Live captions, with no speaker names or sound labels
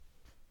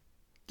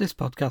This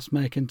podcast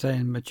may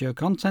contain mature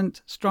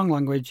content, strong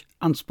language,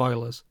 and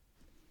spoilers.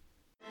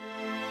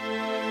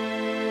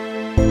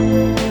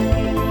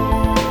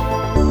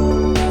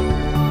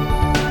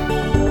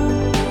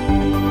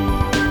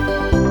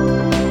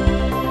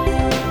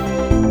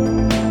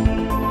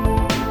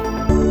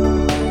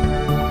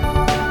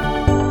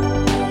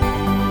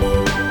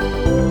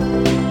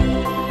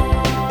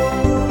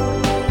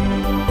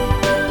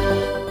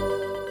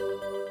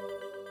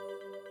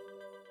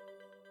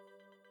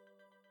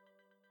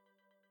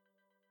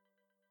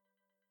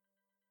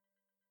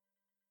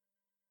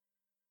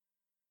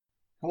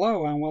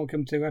 Hello and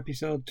welcome to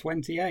episode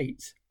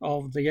 28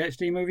 of the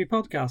HD Movie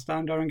Podcast.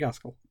 I'm Darren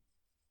Gaskell.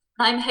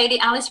 I'm Hayley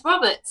Alice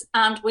Roberts,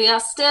 and we are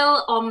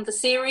still on the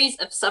series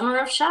of Summer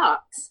of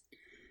Sharks.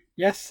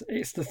 Yes,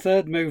 it's the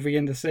third movie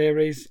in the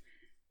series.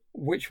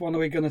 Which one are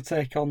we going to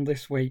take on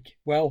this week?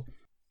 Well,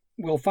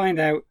 we'll find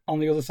out on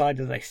the other side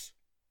of this.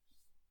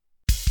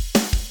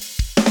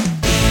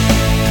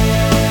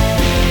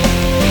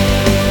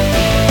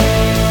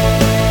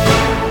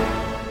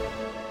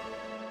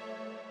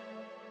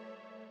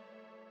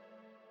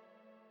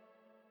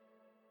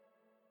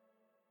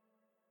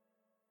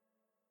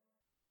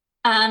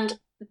 And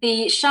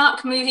the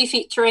shark movie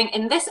featuring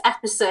in this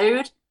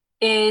episode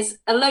is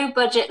a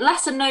low-budget,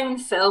 lesser-known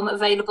film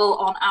available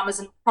on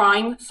Amazon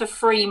Prime for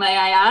free, may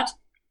I add.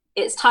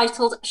 It's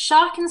titled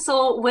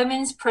Sharkansas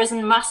Women's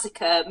Prison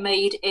Massacre,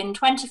 made in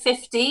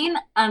 2015,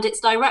 and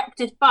it's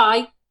directed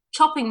by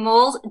Chopping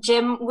Mall's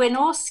Jim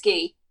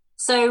Wynorski.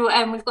 So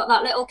we've got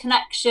that little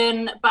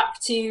connection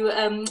back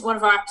to one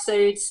of our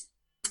episodes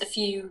a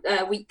few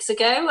weeks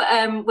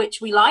ago,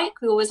 which we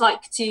like. We always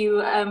like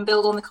to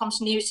build on the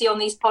continuity on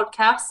these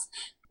podcasts.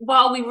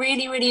 While we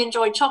really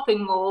enjoyed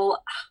Chopping Mall,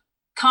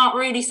 can't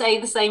really say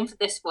the same for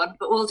this one,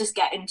 but we'll just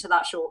get into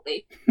that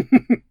shortly.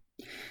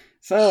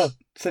 So,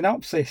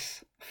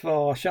 synopsis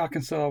for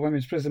Sharkansas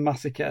Women's Prison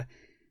Massacre.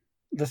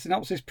 The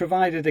synopsis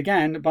provided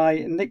again by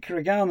Nick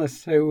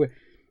Reganis, who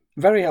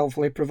very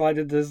helpfully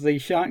provided us the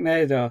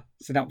Sharknado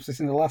synopsis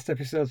in the last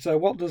episode. So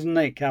what does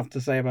Nick have to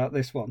say about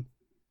this one?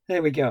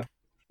 Here we go.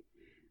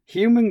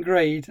 Human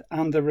greed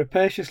and a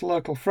rapacious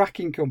local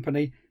fracking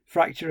company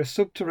fracture a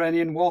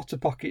subterranean water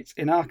pocket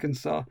in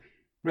Arkansas,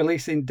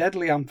 releasing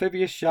deadly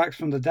amphibious sharks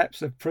from the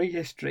depths of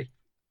prehistory.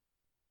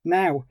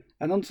 Now,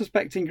 an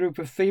unsuspecting group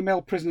of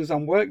female prisoners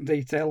on work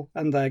detail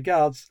and their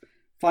guards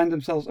find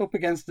themselves up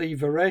against the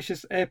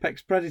voracious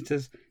apex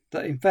predators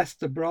that infest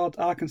the broad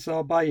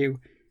Arkansas bayou,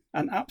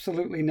 and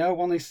absolutely no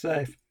one is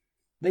safe.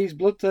 These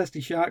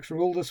bloodthirsty sharks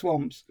rule the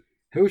swamps.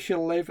 Who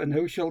shall live and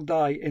who shall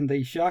die in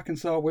the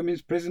Sharkansas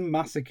Women's Prison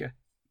Massacre?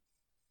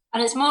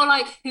 And it's more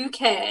like, who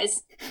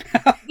cares?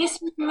 This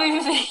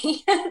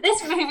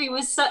movie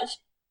was such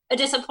a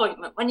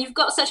disappointment. When you've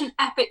got such an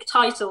epic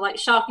title like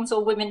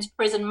Sharkansas Women's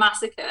Prison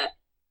Massacre,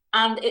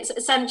 and it's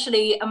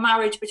essentially a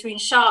marriage between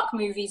shark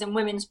movies and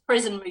women's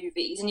prison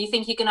movies, and you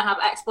think you're going to have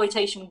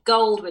exploitation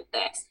gold with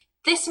this.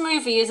 This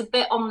movie is a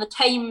bit on the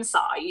tame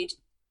side.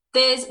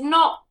 There's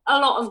not a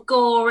lot of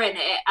gore in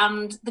it,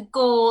 and the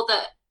gore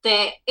that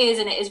there is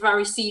in it is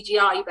very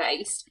CGI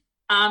based,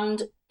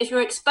 and if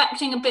you're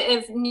expecting a bit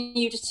of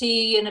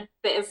nudity and a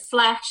bit of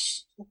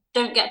flesh,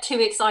 don't get too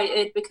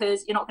excited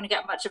because you're not going to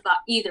get much of that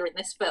either in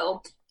this film.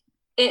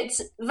 It's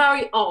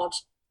very odd.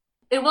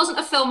 It wasn't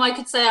a film I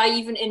could say I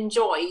even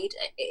enjoyed.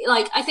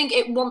 I think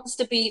it wants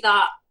to be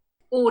that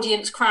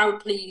audience crowd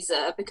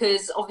pleaser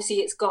because obviously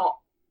it's got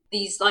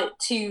these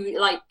two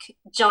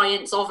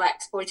giants of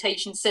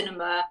exploitation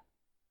cinema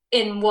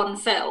in one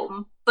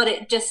film, but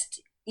it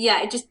just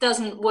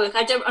doesn't work.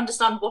 I don't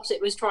understand what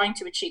it was trying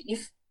to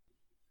achieve.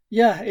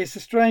 Yeah, it's a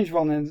strange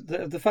one, and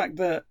the fact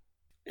that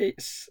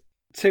it's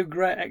two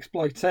great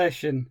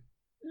exploitation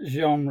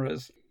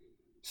genres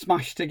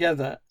smashed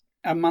together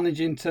and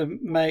managing to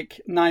make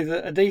neither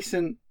a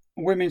decent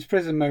women's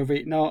prison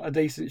movie nor a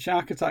decent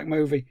shark attack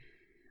movie.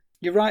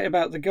 You're right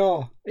about the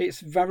gore.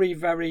 It's very,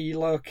 very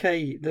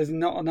low-key. There's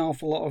not an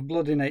awful lot of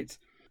blood in it.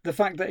 The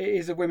fact that it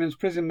is a women's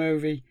prison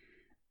movie,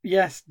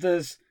 yes,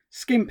 there's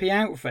skimpy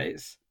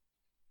outfits,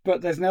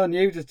 but there's no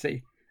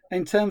nudity.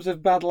 In terms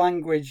of bad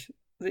language,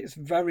 it's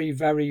very,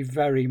 very,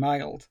 very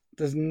mild.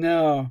 There's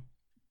no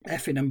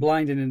effing and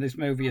blinding in this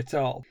movie at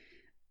all.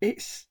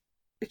 It's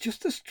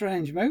just a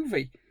strange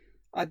movie.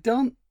 I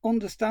don't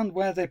understand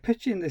where they're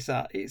pitching this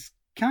at. It's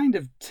kind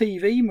of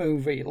TV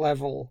movie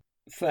level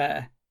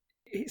fare.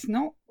 It's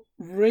not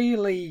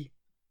really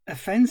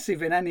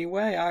offensive in any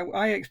way.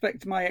 I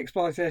expect my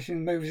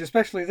exploitation movies,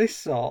 especially this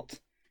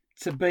sort,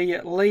 to be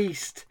at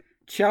least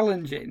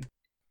challenging.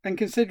 And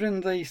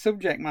considering the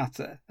subject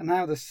matter and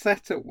how the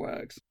setup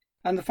works,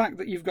 and the fact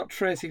that you've got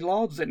Tracy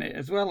Lords in it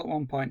as well at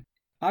one point,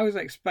 I was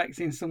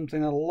expecting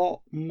something a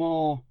lot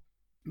more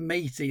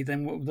meaty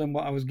than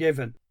what I was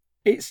given.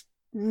 It's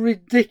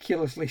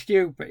ridiculously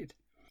stupid.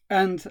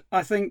 And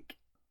I think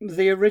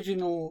the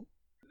original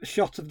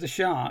shot of the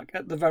shark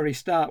at the very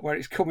start where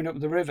it's coming up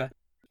the river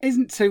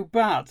isn't too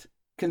bad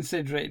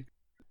considering.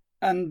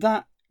 And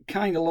that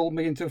kind of lulled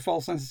me into a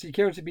false sense of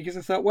security because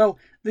I thought, well,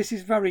 this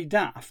is very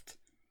daft.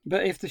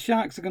 But if the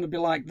sharks are going to be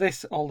like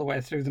this all the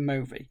way through the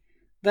movie,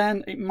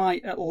 then it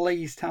might at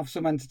least have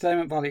some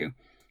entertainment value.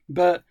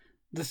 But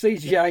the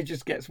CGI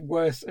just gets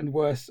worse and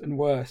worse and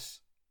worse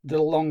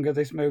the longer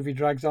this movie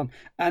drags on.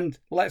 And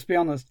let's be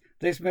honest,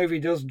 this movie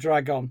does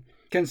drag on.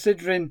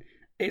 Considering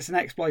it's an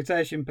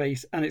exploitation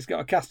piece and it's got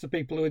a cast of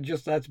people who are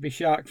just there to be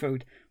shark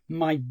food,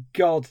 my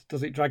God,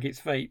 does it drag its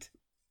feet.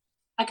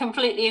 I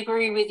completely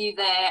agree with you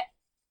there.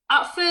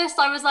 At first,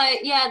 I was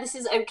like, yeah, this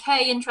is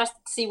okay, interested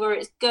to see where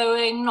it's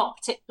going, not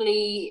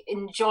particularly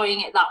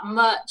enjoying it that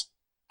much.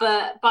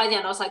 But by the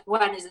end, I was like,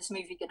 when is this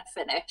movie going to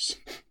finish?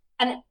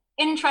 And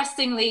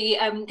interestingly,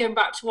 going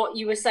back to what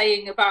you were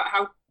saying about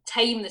how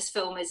tame this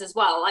film is as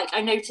well, like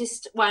I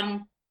noticed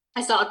when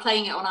I started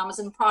playing it on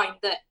Amazon Prime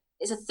that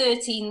it's a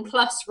 13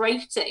 plus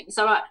rating.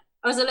 So I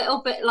was a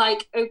little bit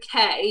like,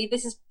 okay,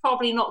 this is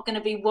probably not going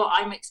to be what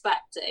I'm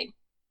expecting.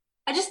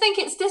 I just think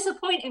it's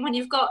disappointing when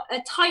you've got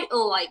a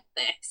title like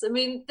this. I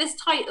mean, this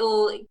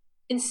title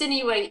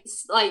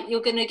insinuates like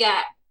you're going to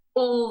get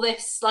all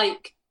this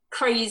like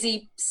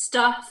crazy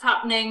stuff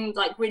happening,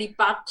 like really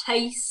bad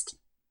taste,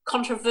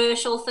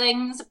 controversial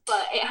things,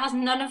 but it has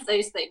none of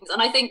those things.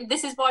 And I think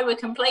this is why we're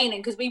complaining,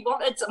 because we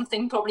wanted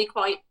something probably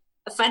quite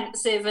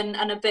offensive and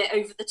a bit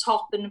over the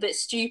top and a bit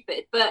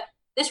stupid, but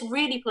this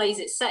really plays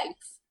it safe.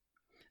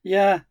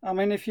 Yeah, I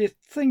mean, if you're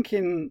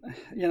thinking,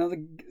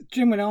 the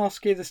Jim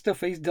Wynorski, the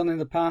stuff he's done in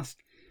the past,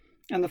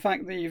 and the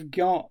fact that you've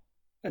got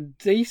a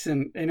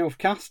decent enough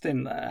cast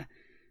in there,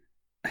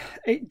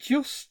 it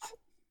just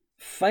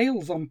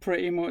fails on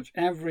pretty much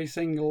every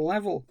single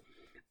level.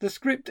 The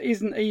script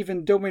isn't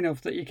even dumb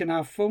enough that you can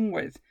have fun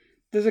with.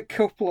 There's a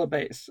couple of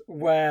bits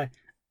where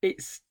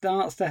it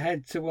starts to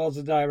head towards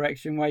a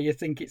direction where you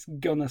think it's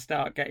gonna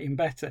start getting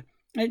better.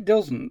 It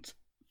doesn't.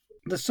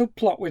 The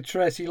subplot with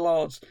Tracy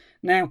Lords.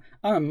 Now,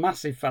 I'm a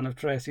massive fan of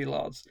Tracy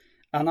Lords,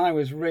 and I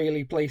was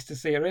really pleased to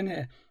see her in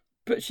here.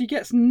 But she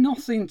gets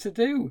nothing to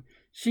do.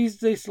 She's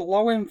this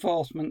law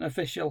enforcement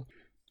official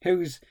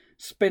who's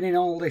spinning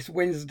all this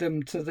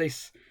wisdom to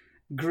this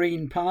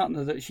green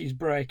partner that she's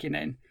breaking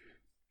in.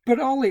 But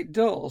all it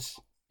does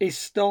is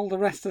stall the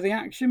rest of the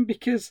action,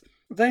 because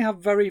they have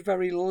very,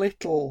 very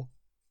little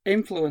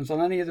influence on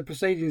any of the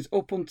proceedings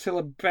up until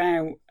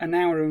about an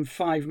hour and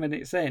 5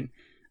 minutes in.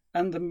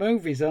 And the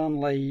movie's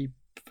only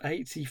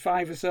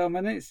 85 or so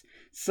minutes.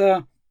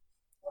 So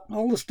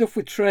all the stuff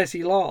with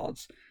Tracy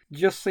Lords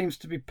just seems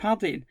to be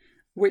padding,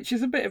 which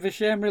is a bit of a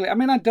shame, really. I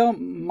mean, I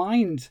don't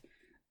mind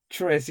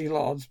Tracy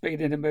Lords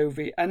being in a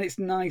movie, and it's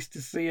nice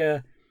to see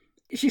her.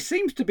 She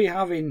seems to be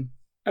having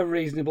a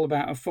reasonable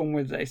amount of fun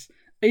with this,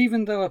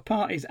 even though her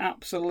part is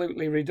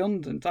absolutely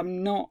redundant.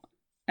 I'm not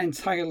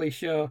entirely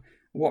sure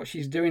what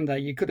she's doing there.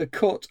 You could have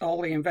cut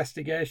all the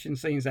investigation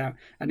scenes out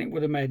and it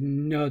would have made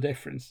no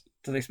difference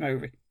to this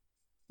movie.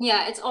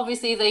 Yeah, it's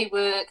obviously they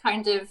were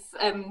kind of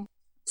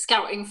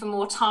scouting for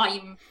more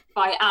time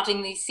by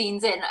adding these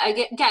scenes in.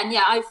 Again,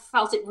 yeah, I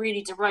felt it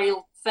really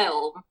derailed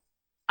film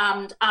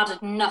and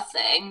added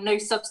nothing, no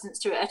substance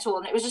to it at all.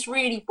 And it was just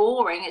really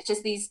boring. It's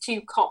just these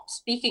two cops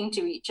speaking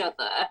to each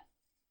other.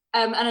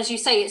 And as you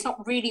say, it's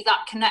not really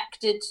that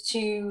connected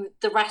to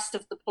the rest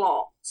of the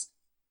plot.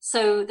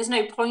 So there's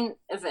no point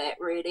of it,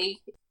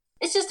 really.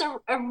 It's just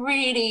a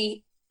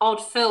really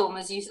odd film,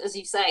 as you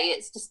say.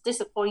 It's just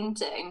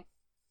disappointing.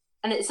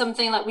 And it's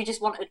something like we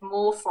just wanted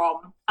more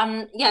from.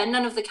 And yeah,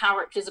 none of the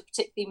characters are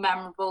particularly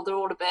memorable. They're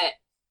all a bit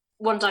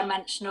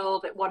one-dimensional,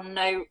 a bit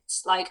one-note.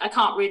 Like, I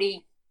can't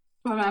really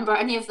remember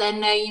any of their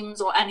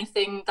names or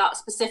anything that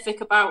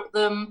specific about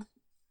them.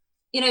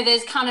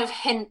 There's kind of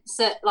hints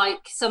at,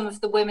 like, some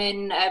of the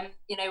women,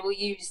 will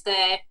use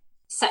their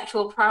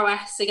sexual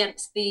prowess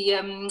against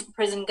the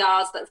prison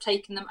guards that have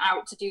taken them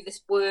out to do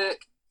this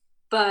work.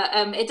 But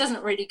it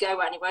doesn't really go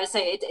anywhere.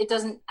 It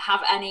doesn't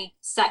have any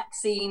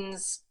sex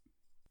scenes,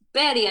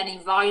 barely any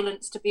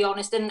violence, to be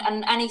honest. And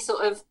any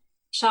sort of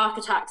shark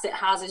attacks it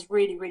has is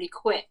really, really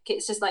quick.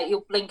 It's just like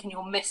you'll blink and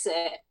you'll miss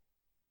it.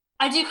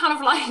 I do kind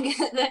of like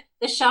that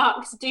the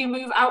sharks do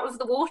move out of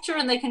the water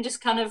and they can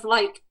just kind of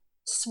like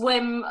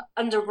swim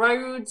under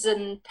roads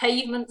and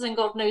pavements and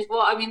God knows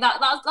what. I mean,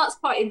 that's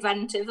quite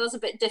inventive. That's a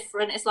bit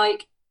different. It's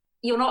like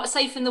you're not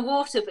safe in the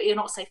water, but you're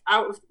not safe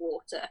out of the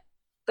water.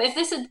 But if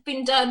this had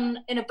been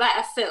done in a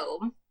better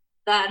film,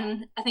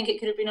 then I think it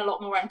could have been a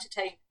lot more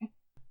entertaining.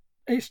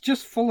 It's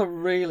just full of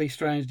really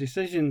strange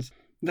decisions.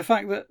 The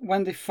fact that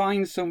when they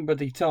find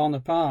somebody torn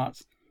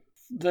apart,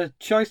 the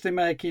choice they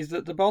make is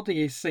that the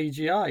body is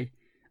CGI.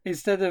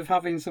 Instead of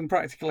having some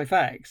practical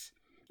effects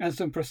and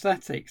some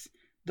prosthetics,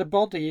 the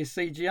body is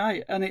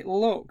CGI, and it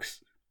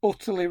looks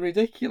utterly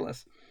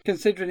ridiculous.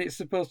 Considering it's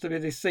supposed to be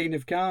this scene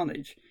of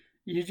carnage,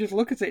 you just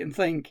look at it and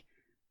think,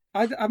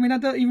 I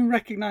don't even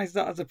recognise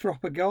that as a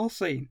proper gore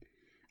scene.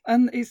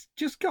 And it's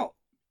just got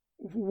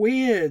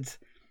weird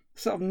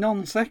sort of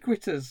non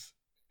sequiturs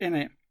in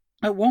it.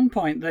 At one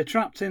point, they're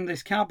trapped in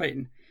this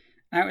cabin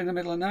out in the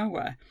middle of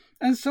nowhere,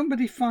 and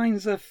somebody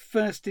finds a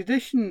first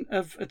edition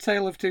of A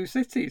Tale of Two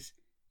Cities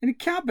in a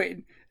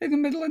cabin in the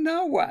middle of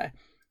nowhere.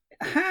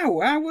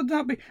 How would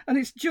that be? And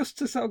it's just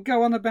to sort of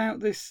go on about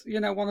this,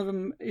 one of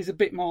them is a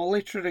bit more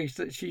literary,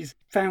 that she's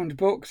found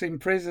books in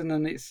prison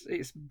and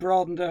it's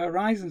broadened her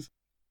horizons.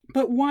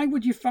 But why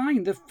would you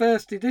find the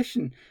first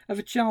edition of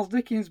a Charles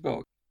Dickens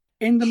book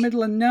in the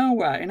middle of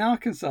nowhere in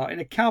Arkansas in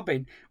a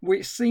cabin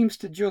which seems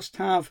to just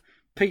have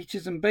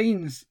peaches and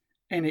beans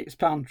in its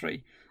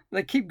pantry?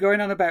 They keep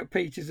going on about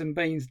peaches and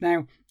beans.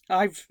 Now,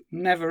 I've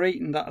never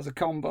eaten that as a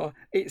combo.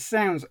 It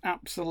sounds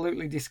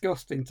absolutely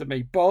disgusting to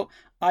me, but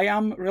I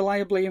am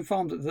reliably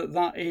informed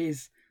that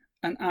is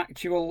an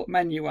actual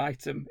menu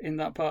item in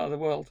that part of the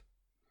world.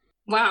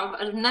 Wow,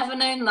 I've never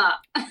known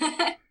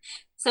that.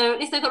 So at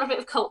least they've got a bit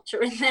of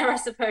culture in there, I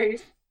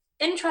suppose.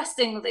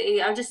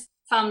 Interestingly, I just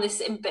found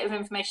this bit of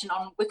information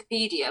on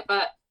Wikipedia,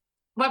 but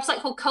a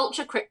website called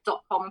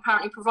culturecrypt.com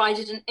apparently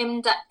provided an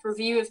in-depth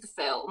review of the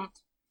film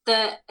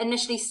that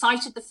initially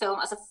cited the film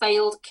as a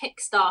failed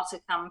Kickstarter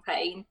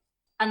campaign,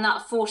 and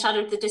that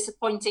foreshadowed the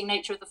disappointing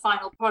nature of the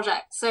final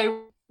project.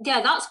 So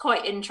yeah, that's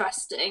quite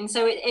interesting.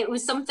 So it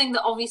was something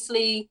that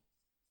obviously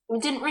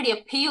didn't really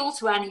appeal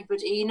to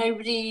anybody.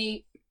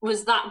 Nobody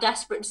was that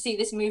desperate to see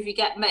this movie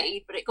get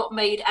made, but it got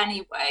made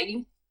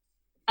anyway,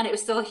 and it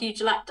was still a huge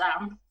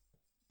letdown.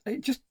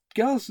 It just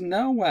goes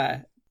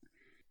nowhere.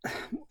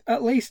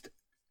 At least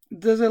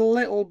there's a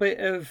little bit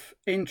of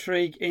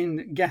intrigue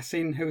in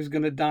guessing who's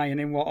going to die and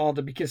in what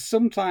order, because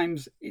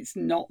sometimes it's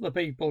not the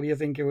people you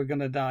think who are going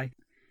to die.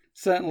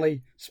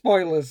 Certainly,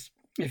 spoilers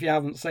if you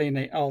haven't seen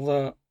it,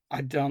 although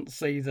I don't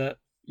see that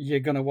you're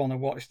going to want to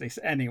watch this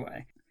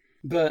anyway.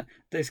 But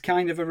there's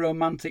kind of a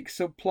romantic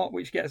subplot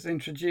which gets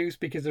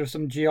introduced because there are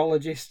some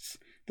geologists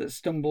that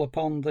stumble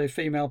upon the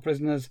female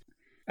prisoners,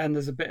 and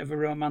there's a bit of a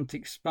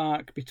romantic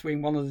spark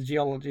between one of the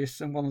geologists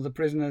and one of the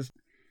prisoners,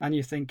 and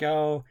you think,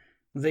 oh,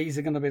 these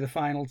are going to be the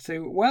final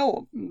two.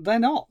 Well, they're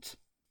not,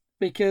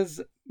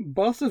 because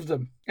both of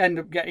them end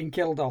up getting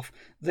killed off.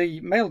 The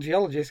male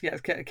geologist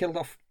gets killed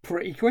off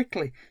pretty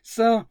quickly.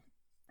 So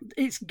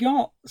it's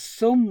got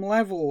some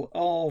level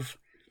of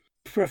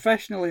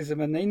professionalism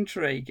and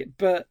intrigue,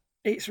 but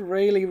it's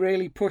really,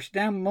 really pushed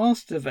down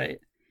most of it.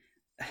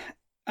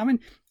 I mean,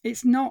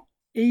 it's not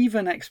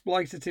even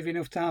exploitative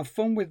enough to have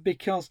fun with,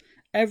 because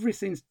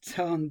everything's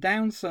toned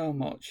down so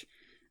much.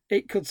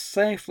 It could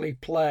safely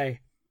play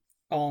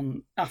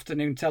on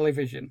afternoon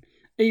television,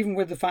 even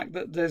with the fact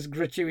that there's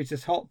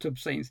gratuitous hot tub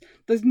scenes.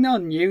 There's no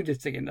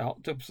nudity in the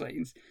hot tub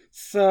scenes.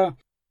 So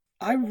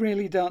I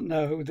really don't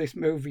know who this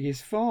movie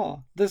is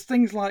for. There's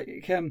things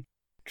like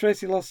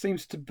Tracy Loss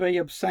seems to be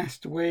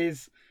obsessed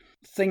with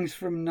things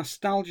from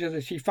nostalgia,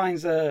 that she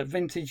finds a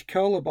vintage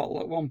cola bottle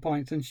at one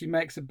point and she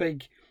makes a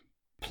big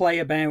play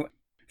about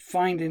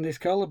finding this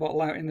cola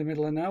bottle out in the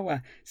middle of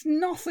nowhere. It's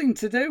nothing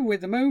to do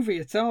with the movie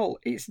at all.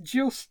 It's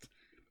just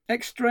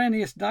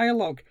extraneous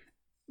dialogue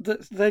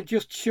that they're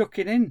just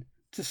chucking in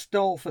to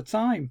stall for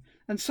time.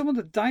 And some of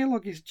the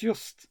dialogue is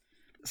just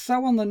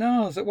so on the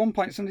nose. At one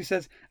point somebody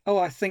says, oh,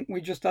 I think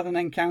we just had an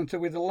encounter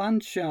with a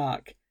land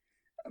shark.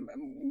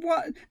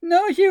 What?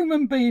 No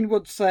human being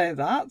would say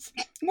that.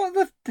 What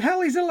the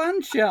hell is a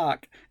land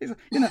shark? It's,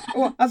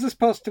 as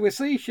opposed to a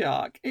sea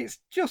shark. It's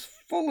just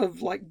full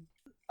of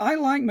I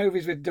like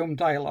movies with dumb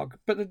dialogue,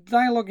 but the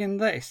dialogue in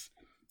this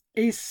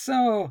is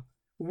so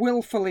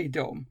willfully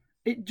dumb.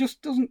 It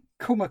just doesn't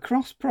come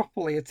across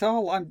properly at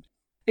all.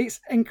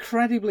 It's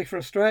incredibly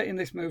frustrating,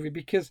 this movie,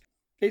 because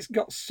it's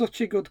got such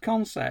a good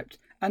concept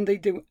and they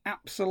do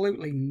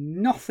absolutely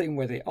nothing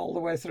with it all the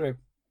way through.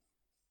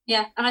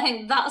 Yeah, and I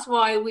think that's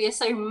why we are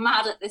so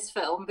mad at this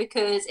film,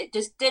 because it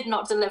just did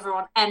not deliver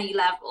on any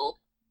level.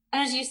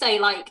 And as you say,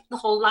 the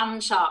whole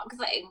land shark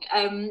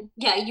thing,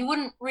 you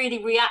wouldn't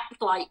really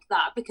react like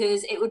that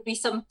because it would be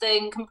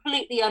something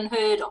completely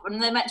unheard of.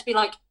 And they're meant to be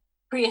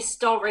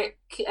prehistoric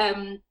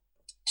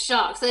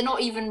sharks. They're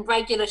not even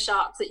regular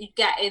sharks that you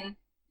get in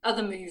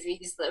other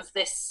movies of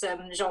this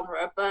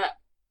genre. But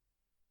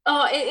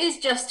it is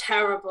just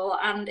terrible,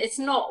 and it's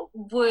not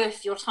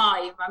worth your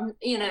time.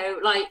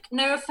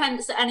 No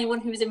offense to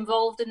anyone who's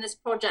involved in this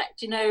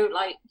project.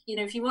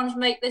 If you want to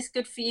make this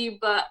good for you,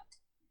 but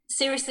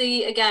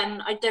seriously,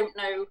 again, I don't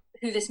know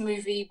who this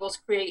movie was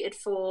created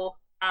for,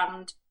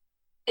 and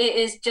it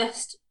is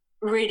just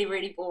really,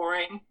 really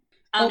boring,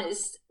 and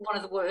it's one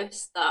of the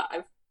worst that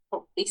I've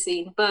probably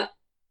seen. But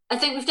I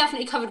think we've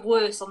definitely covered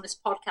worse on this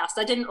podcast.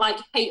 I didn't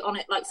hate on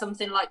it like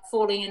something like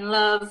Falling in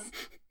Love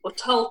or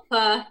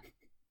Tulpa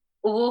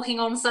or Walking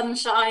on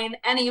Sunshine,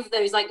 any of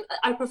those.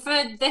 I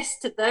preferred this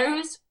to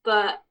those,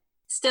 but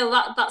still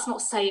that's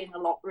not saying a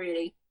lot,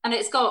 really. And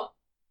it's got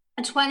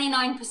a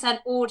 29%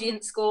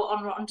 audience score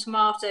on Rotten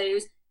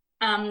Tomatoes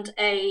and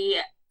a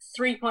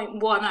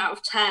 3.1 out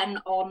of 10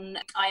 on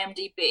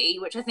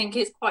IMDb, which I think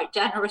is quite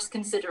generous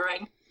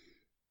considering.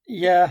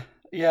 Yeah,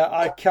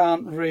 I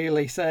can't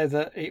really say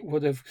that it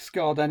would have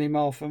scored any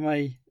more for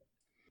me.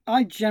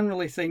 I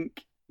generally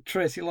think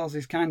Tracy Loss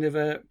is kind of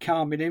a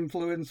calming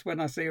influence when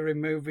I see her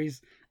in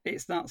movies.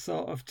 It's that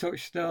sort of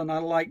touchstone. I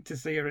like to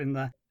see her in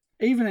there.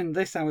 Even in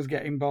this, I was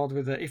getting bored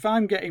with her. If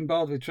I'm getting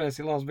bored with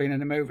Tracy Loss being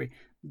in a movie,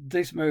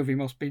 this movie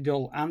must be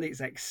dull, and it's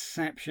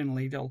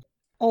exceptionally dull.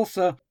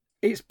 Also,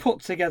 it's put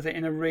together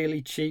in a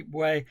really cheap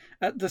way.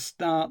 At the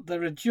start,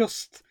 there are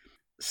just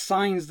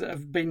signs that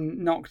have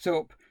been knocked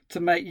up to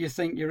make you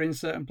think you're in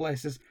certain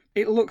places.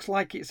 It looks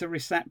like it's a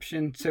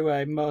reception to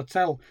a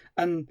motel,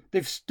 and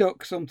they've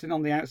stuck something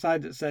on the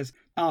outside that says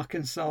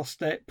Arkansas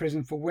State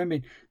Prison for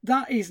Women.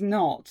 That is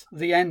not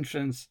the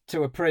entrance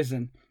to a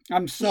prison.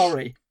 I'm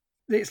sorry.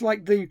 It's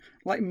like the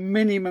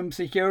minimum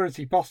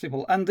security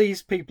possible, and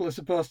these people are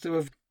supposed to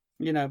have,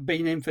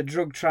 been in for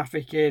drug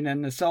trafficking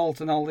and assault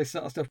and all this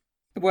sort of stuff.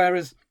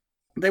 Whereas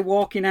they're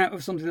walking out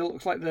of something that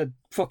looks like the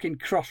fucking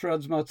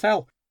Crossroads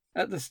Motel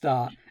at the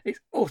start.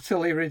 It's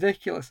utterly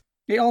ridiculous.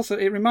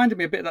 It reminded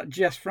me a bit of that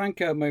Jess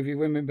Franco movie,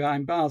 Women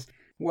Behind Bars,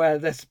 where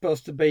they're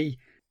supposed to be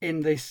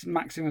in this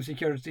maximum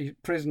security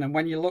prison, and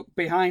when you look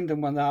behind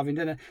them when they're having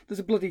dinner, there's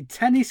a bloody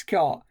tennis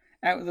court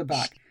out of the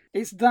back.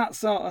 It's that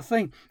sort of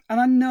thing. And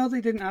I know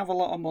they didn't have a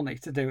lot of money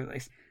to do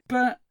this,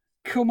 but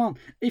come on,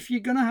 if you're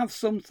going to have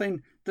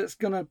something that's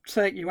going to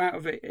take you out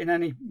of it in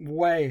any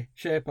way,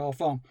 shape or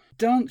form,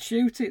 don't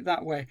shoot it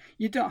that way.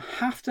 You don't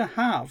have to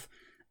have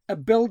a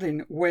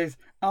building with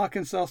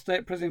Arkansas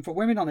State Prison for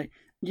Women on it.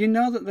 You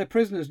know that they're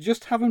prisoners.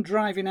 Just have them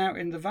driving out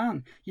in the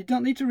van. You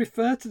don't need to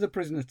refer to the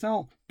prison at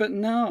all. But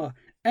no,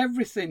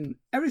 everything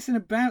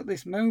about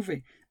this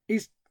movie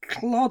is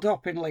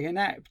clod-hoppingly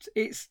inept.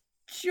 It's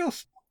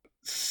just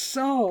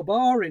so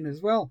boring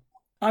as well.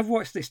 I've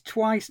watched this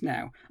twice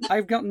now.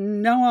 I've got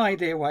no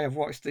idea why I've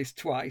watched this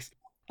twice.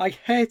 I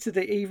hated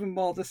it even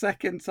more the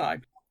second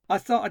time. I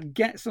thought I'd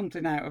get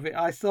something out of it.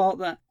 I thought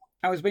that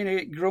I was being a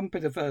bit grumpy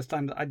the first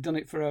time that I'd done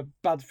it for a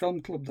bad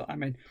film club that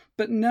I'm in.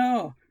 But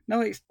no,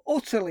 it's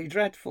utterly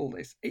dreadful,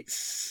 this. It's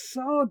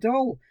so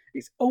dull.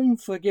 It's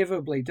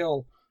unforgivably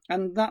dull.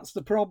 And that's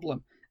the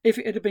problem. If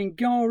it had been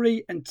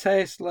gory and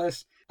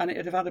tasteless, and it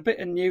had had a bit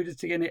of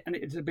nudity in it, and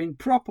it had been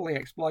properly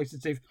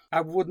exploitative,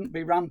 I wouldn't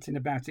be ranting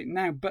about it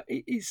now. But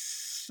it is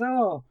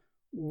so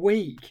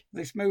weak,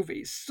 this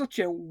movie. It's such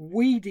a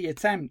weedy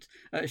attempt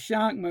at a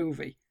shark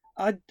movie.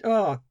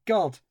 Oh,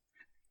 God.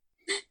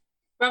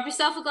 Grab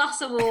yourself a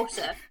glass of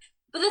water.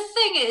 But the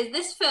thing is,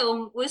 this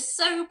film was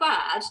so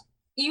bad,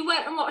 you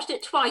went and watched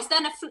it twice,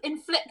 then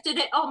inflicted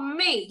it on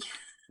me.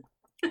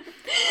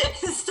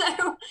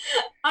 So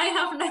I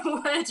have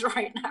no words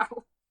right now.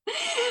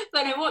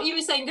 But what you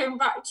were saying, going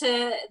back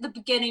to the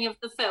beginning of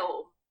the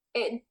film,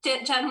 it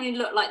did generally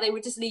look like they were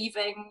just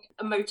leaving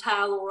a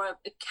motel or a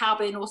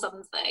cabin or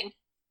something.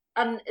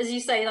 And as you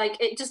say,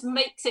 it just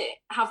makes it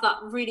have that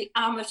really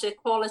amateur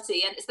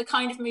quality. And it's the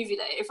kind of movie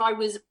that if I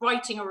was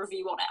writing a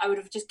review on it, I would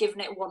have just given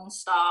it 1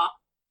 star,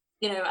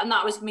 and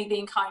that was me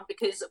being kind,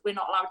 because we're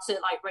not allowed to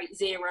rate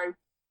 0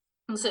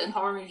 on certain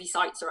horror movie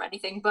sites or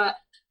anything. But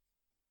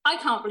I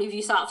can't believe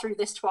you sat through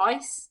this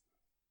twice.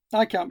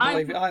 I can't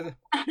believe it either.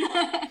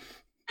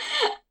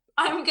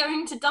 I'm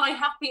going to die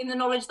happy in the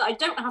knowledge that I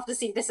don't have to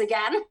see this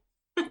again.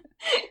 And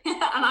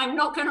I'm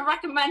not going to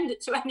recommend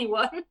it to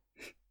anyone.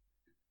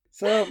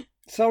 So,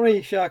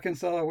 sorry,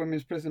 Sharkansas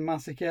Women's Prison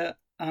Massacre.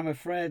 I'm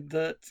afraid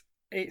that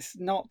it's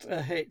not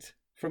a hit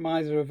from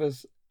either of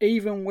us.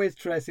 Even with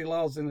Tracy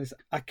Lords in this,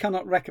 I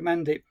cannot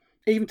recommend it.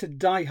 Even to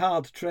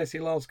die-hard Tracy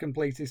Lords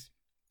completists,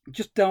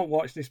 just don't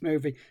watch this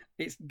movie.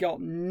 It's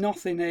got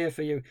nothing here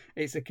for you.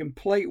 It's a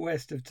complete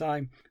waste of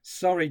time.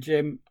 Sorry,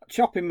 Jim.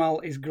 Chopping Mall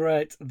is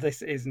great.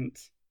 This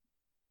isn't.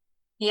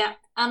 Yeah,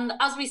 and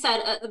as we said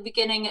at the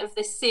beginning of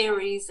this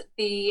series,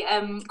 the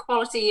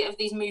quality of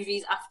these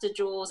movies after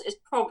Jaws is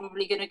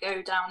probably going to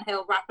go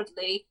downhill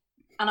rapidly.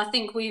 And I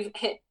think we've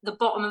hit the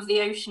bottom of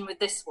the ocean with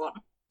this one.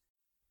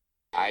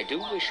 I do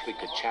wish we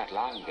could chat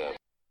longer.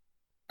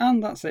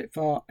 And that's it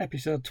for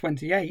episode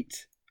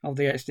 28 of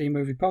the HD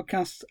Movie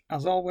Podcast.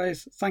 As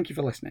always, thank you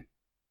for listening.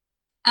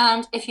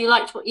 And if you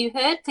liked what you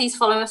heard, please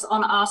follow us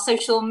on our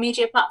social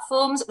media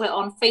platforms. We're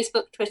on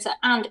Facebook, Twitter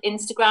and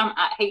Instagram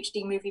at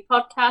HD Movie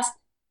Podcast.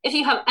 If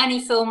you have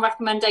any film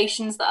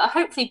recommendations that are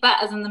hopefully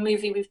better than the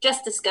movie we've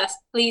just discussed,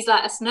 please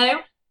let us know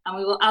and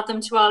we will add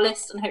them to our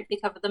list and hopefully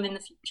cover them in the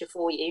future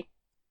for you.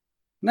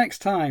 Next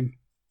time,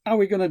 are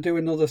we going to do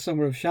another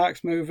Summer of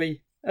Sharks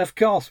movie? Of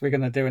course we're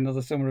going to do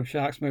another Summer of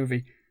Sharks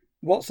movie.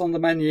 What's on the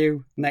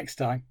menu next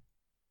time?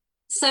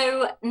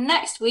 So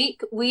next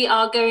week we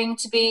are going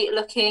to be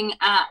looking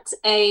at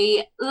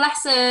a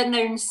lesser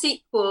known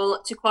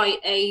sequel to quite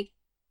a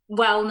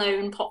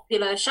well-known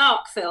popular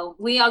shark film.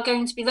 We are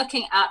going to be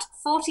looking at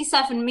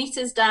 47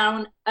 Meters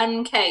Down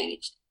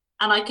Uncaged.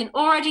 And I can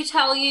already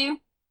tell you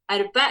I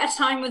had a better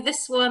time with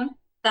this one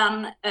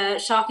than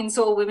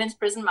Sharkansas Women's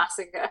Prison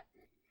Massacre.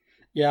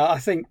 Yeah, I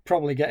think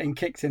probably getting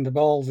kicked in the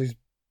balls is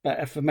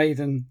better for me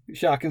than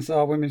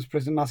Sharkansas Women's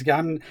Prison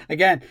Massacre.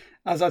 Again,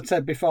 as I'd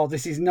said before,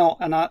 this is not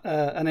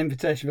an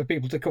invitation for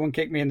people to come and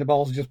kick me in the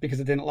balls just because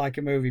I didn't like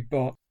a movie.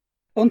 But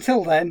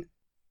until then,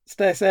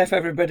 stay safe,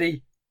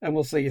 everybody, and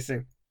we'll see you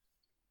soon.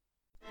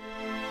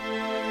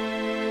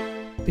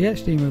 The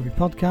HD Movie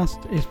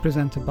Podcast is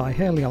presented by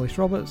Hayley Alice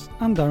Roberts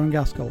and Darren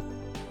Gaskell.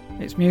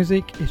 Its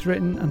music is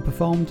written and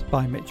performed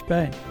by Mitch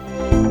Bain.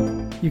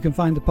 You can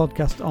find the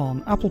podcast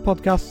on Apple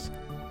Podcasts,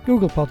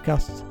 Google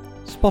Podcasts,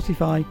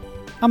 Spotify,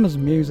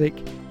 Amazon Music,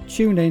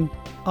 TuneIn,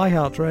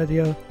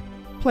 iHeartRadio,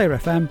 Player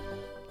FM,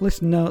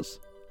 Listen Notes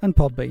and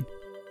Podbean.